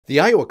The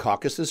Iowa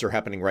caucuses are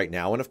happening right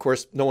now, and of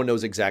course, no one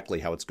knows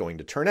exactly how it's going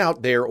to turn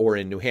out there or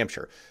in New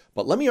Hampshire.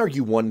 But let me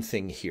argue one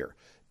thing here.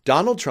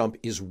 Donald Trump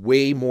is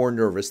way more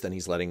nervous than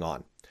he's letting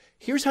on.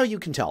 Here's how you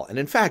can tell. And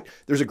in fact,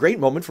 there's a great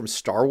moment from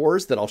Star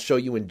Wars that I'll show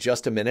you in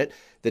just a minute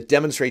that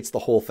demonstrates the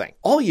whole thing.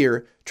 All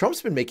year,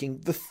 Trump's been making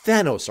the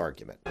Thanos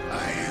argument.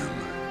 I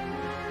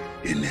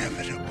am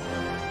inevitable.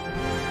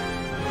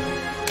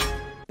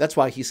 That's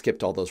why he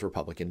skipped all those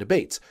Republican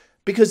debates.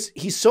 Because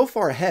he's so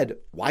far ahead,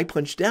 why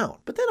punch down?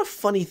 But then a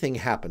funny thing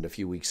happened a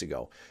few weeks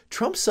ago.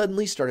 Trump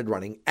suddenly started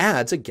running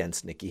ads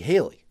against Nikki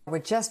Haley.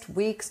 With just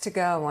weeks to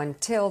go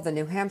until the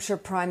New Hampshire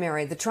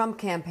primary, the Trump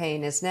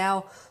campaign is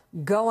now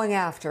going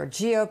after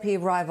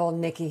GOP rival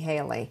Nikki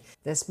Haley.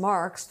 This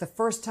marks the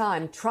first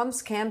time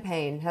Trump's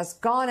campaign has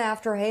gone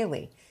after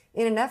Haley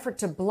in an effort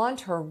to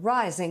blunt her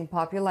rising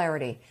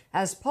popularity,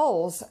 as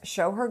polls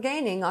show her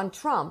gaining on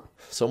Trump.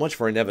 So much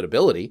for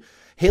inevitability.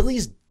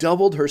 Haley's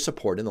doubled her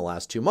support in the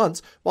last 2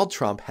 months, while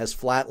Trump has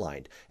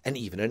flatlined. And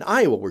even in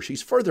Iowa, where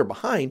she's further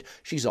behind,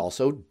 she's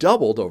also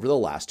doubled over the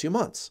last 2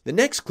 months. The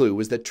next clue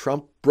is that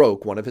Trump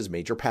broke one of his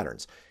major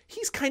patterns.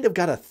 He's kind of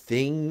got a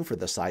thing for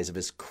the size of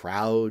his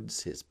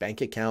crowds, his bank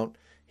account,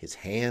 his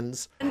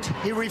hands.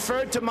 He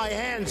referred to my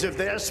hands. If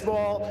they're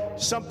small,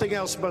 something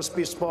else must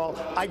be small.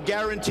 I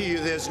guarantee you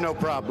there's no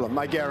problem.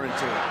 I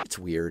guarantee it. It's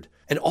weird.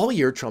 And all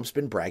year, Trump's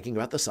been bragging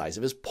about the size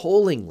of his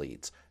polling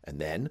leads. And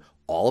then,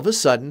 all of a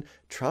sudden,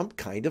 Trump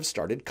kind of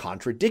started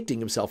contradicting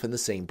himself in the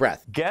same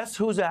breath. Guess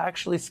who's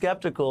actually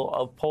skeptical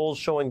of polls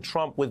showing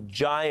Trump with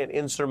giant,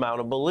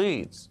 insurmountable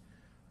leads?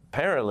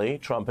 Apparently,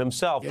 Trump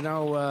himself.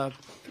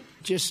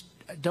 Just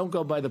don't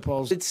go by the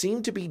polls. It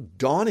seemed to be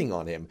dawning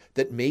on him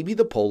that maybe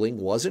the polling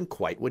wasn't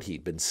quite what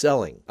he'd been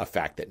selling, a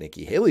fact that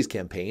Nikki Haley's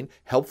campaign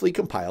helpfully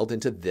compiled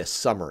into this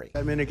summary.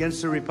 I mean,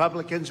 against the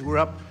Republicans, we're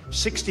up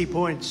 60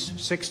 points,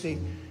 60.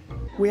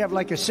 We have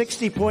like a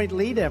 60-point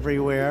lead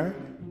everywhere.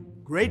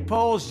 Great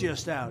polls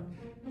just out,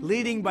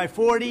 leading by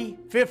 40,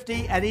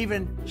 50, and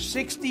even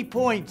 60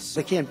 points.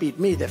 They can't beat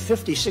me. They're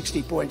 50,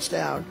 60 points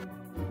down.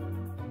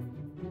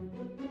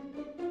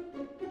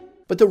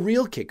 But the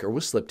real kicker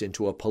was slipped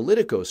into a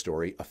Politico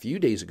story a few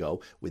days ago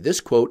with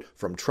this quote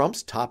from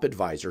Trump's top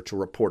advisor to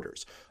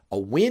reporters. "A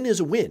win is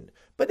a win,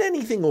 but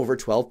anything over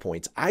 12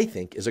 points, I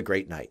think, is a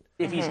great night."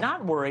 If he's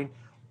not worried,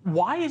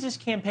 why is his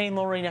campaign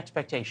lowering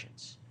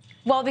expectations?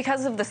 Well,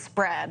 because of the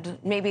spread.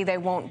 Maybe they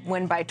won't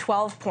win by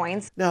 12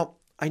 points. Now,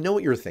 I know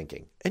what you're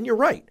thinking, and you're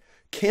right.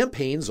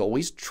 Campaigns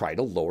always try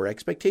to lower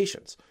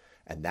expectations.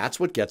 And that's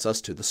what gets us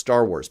to the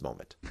Star Wars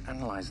moment.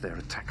 Analyze their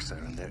attack, sir,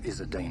 and there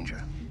is a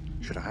danger.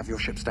 Should I have your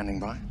ship standing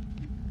by?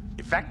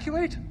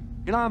 Evacuate?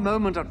 In our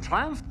moment of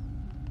triumph?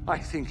 I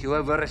think you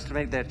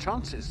overestimate their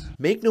chances.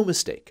 Make no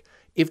mistake,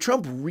 if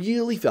Trump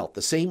really felt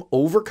the same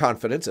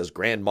overconfidence as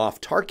Grand Moff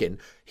Tarkin,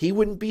 he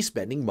wouldn't be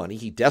spending money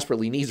he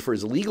desperately needs for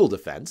his legal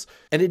defense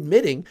and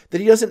admitting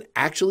that he doesn't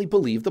actually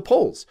believe the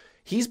polls.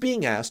 He's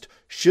being asked,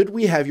 should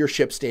we have your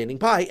ship standing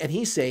by? And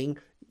he's saying,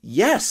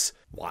 yes.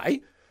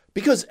 Why?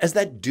 Because as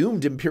that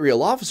doomed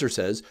imperial officer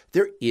says,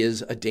 there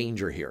is a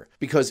danger here.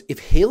 Because if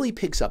Haley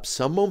picks up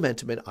some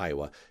momentum in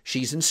Iowa,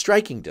 she's in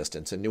striking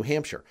distance in New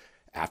Hampshire.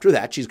 After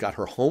that, she's got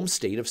her home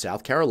state of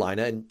South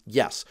Carolina. And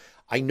yes,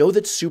 I know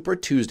that Super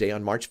Tuesday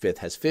on March 5th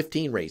has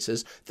 15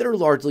 races that are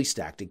largely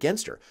stacked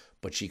against her.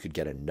 But she could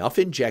get enough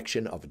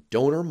injection of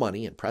donor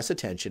money and press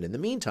attention in the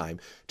meantime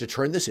to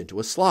turn this into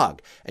a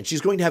slog. And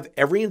she's going to have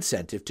every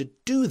incentive to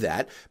do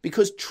that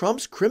because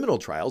Trump's criminal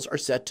trials are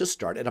set to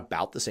start at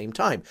about the same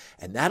time.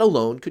 And that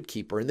alone could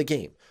keep her in the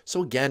game.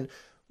 So again,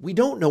 we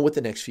don't know what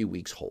the next few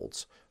weeks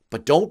holds.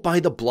 But don't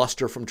buy the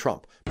bluster from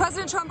Trump.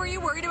 President Trump, are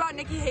you worried about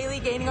Nikki Haley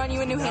gaining on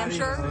you in New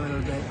Hampshire?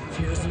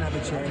 She doesn't have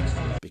a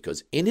chance.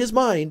 Because in his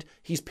mind,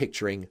 he's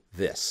picturing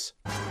this.